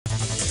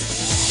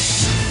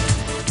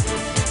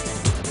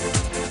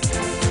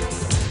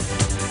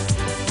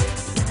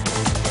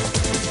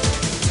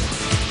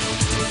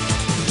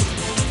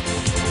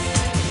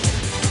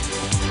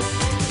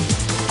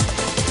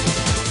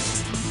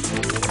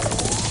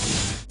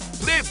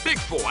Big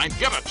 4 and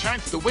get a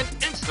chance to win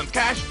instant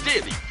cash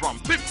daily from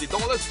 $50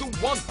 to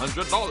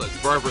 $100.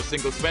 For every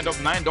single spend of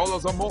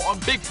 $9 or more on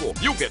Big 4,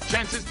 you get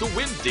chances to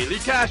win daily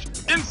cash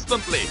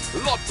instantly.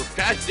 Lots of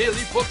cash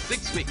daily for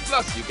 6 weeks.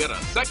 Plus, you get a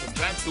second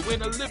chance to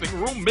win a living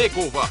room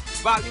makeover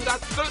valued at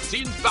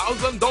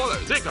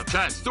 $13,000. Take a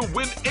chance to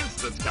win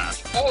instant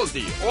cash all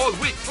day, all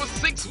week for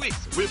 6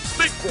 weeks with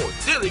Big 4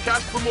 Daily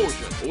Cash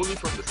Promotion. Only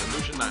from the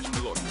Solution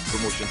National Lottery.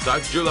 Promotion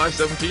starts July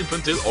 17th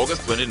until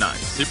August 29th.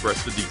 See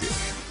press for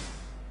details.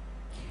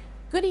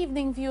 Good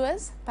evening,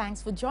 viewers.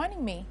 Thanks for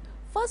joining me.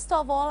 First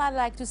of all, I'd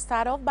like to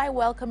start off by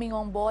welcoming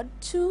on board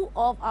two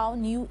of our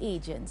new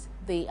agents.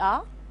 They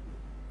are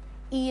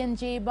Ian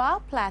J.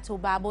 Bar, Plateau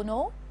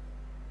Babono,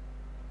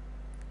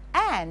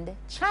 and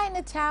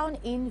Chinatown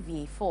in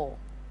V4.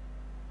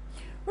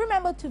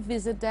 Remember to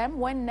visit them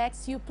when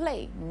next you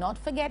play, not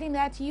forgetting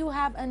that you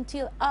have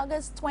until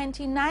August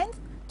 29th,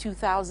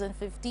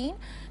 2015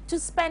 to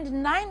spend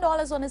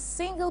 $9 on a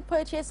single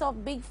purchase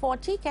of Big 4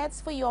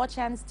 tickets for your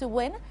chance to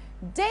win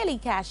daily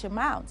cash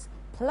amounts,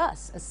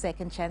 plus a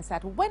second chance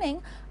at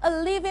winning a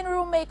living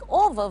room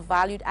makeover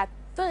valued at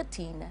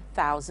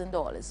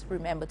 $13,000.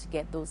 Remember to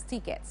get those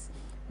tickets.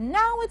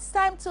 Now it's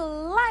time to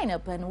line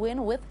up and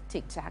win with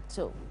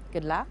Tic-Tac-Toe.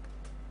 Good luck.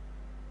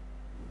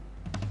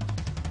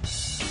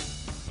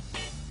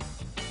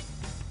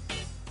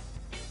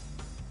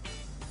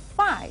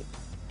 Five,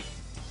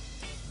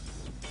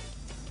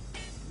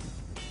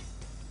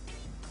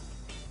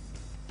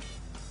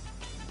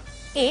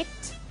 8,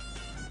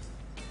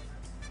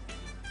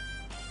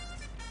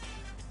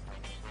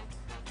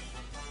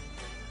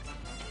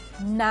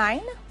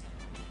 9,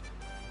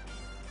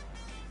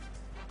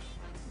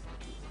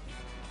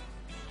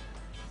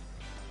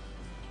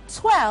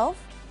 12,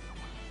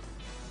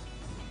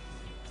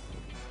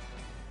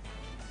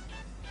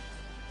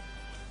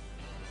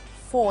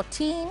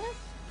 14,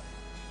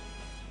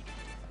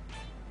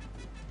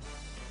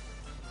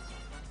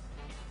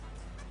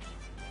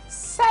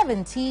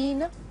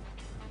 17,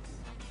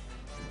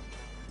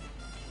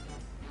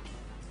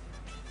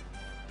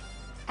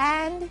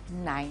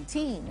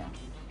 19.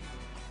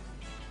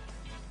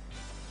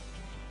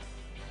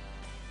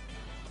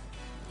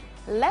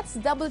 Let's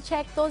double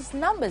check those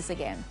numbers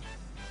again.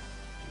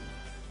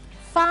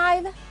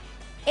 5,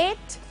 8,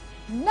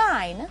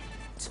 9,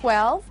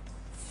 12,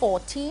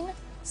 14,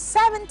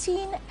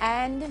 17,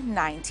 and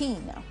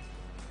 19.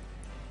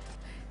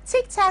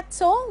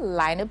 Tic-Tac-Toe,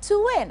 line up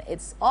to win.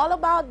 It's all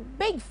about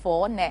Big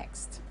 4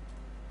 next.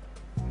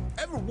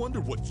 Ever wonder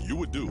what you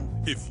would do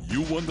if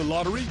you won the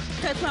lottery?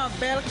 Take my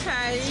bel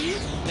kai.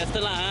 Nesta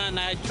lá,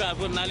 na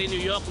travel na New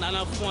York,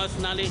 na France,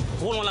 na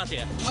rolon la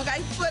terre.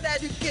 Okay, further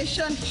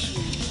education.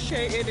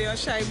 Okay, aider un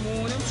chay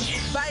moun.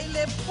 Bay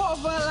les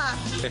pauvres là.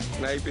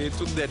 Na paye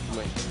toute dette,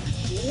 moi.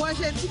 Moi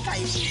j'ai dit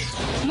kai.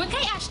 Moi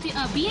kay acheter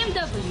un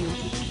BMW.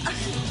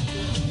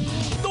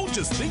 Don't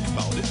just think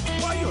about it.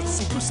 Buy your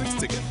Super 6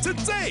 ticket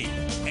today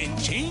and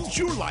change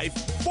your life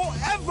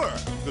forever.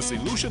 The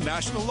Solution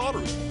National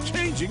Lottery,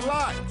 changing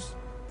lives.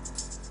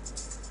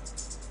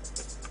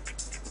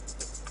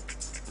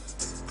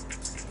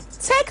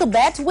 Take a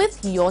bet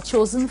with your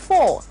chosen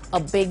 4. A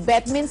big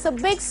bet means a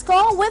big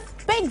score with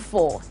Big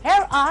 4.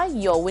 Here are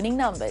your winning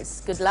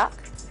numbers. Good luck.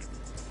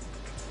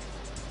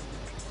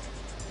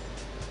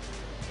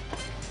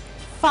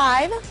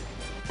 5,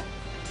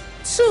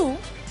 2,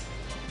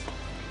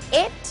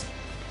 8,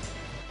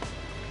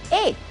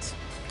 8.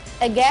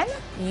 Again,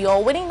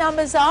 your winning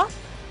numbers are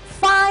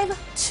 5,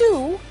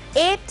 2,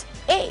 8,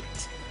 8.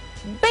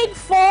 Big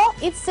 4,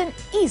 it's an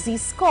easy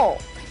score.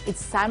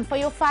 It's time for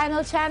your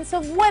final chance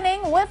of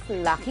winning with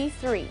Lucky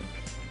 3.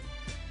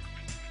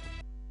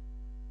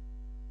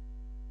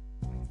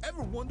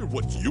 Ever wonder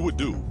what you would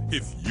do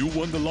if you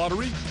won the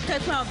lottery?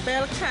 Take my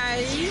bel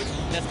kai.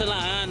 Nesta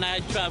lá, na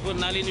travel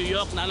na New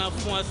York, na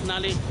France, na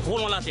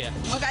rolon la terre.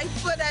 Okay,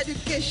 further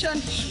education.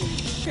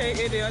 Okay,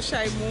 aider un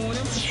chay moun.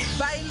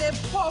 Bay les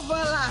pauvres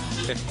là.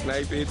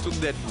 Na paye toute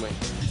dette, moi.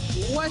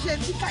 Moi j'ai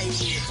dit kai.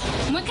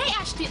 Moi kay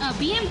acheter un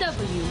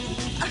BMW.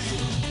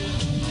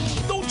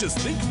 Don't just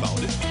think about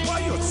it.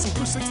 Buy your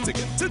Super 6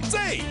 ticket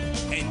today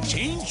and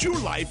change your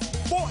life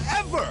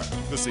forever.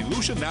 The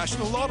Solution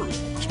National Lottery,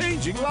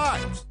 changing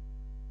lives.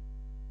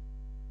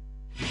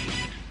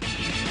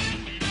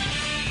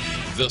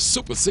 The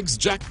Super 6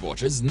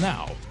 jackpot is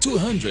now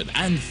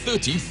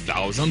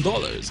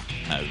 $230,000.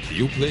 Have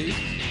you played?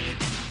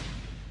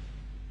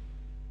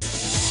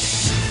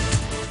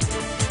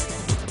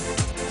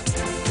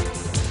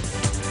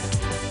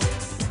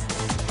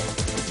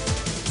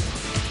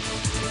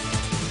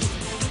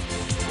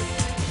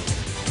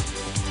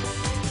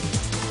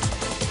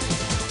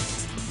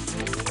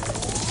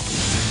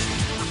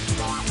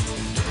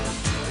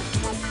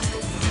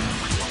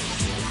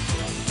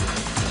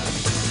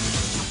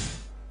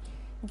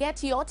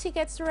 Get your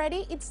tickets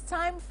ready. It's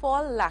time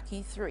for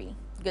Lucky 3.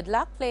 Good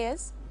luck,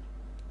 players.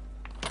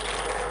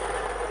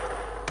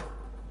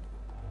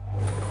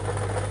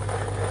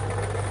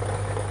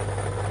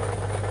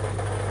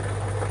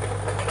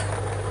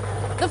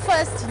 The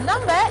first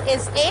number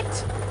is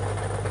 8.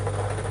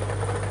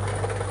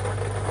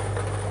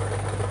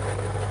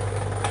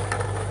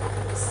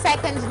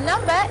 second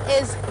number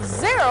is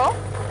 0.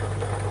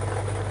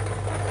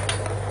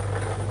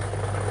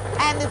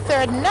 And the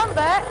third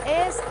number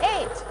is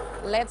 8.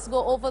 Let's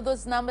go over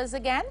those numbers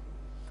again.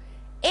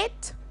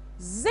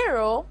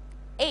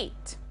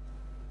 808.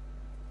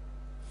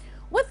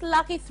 With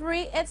Lucky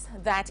 3, it's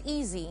that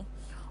easy.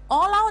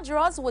 All our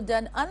draws were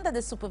done under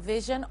the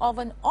supervision of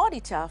an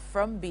auditor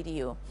from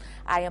BDO.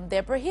 I am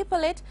Deborah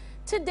Hippolyte.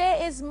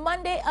 Today is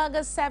Monday,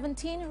 August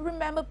 17.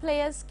 Remember,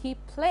 players, keep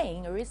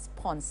playing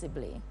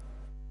responsibly.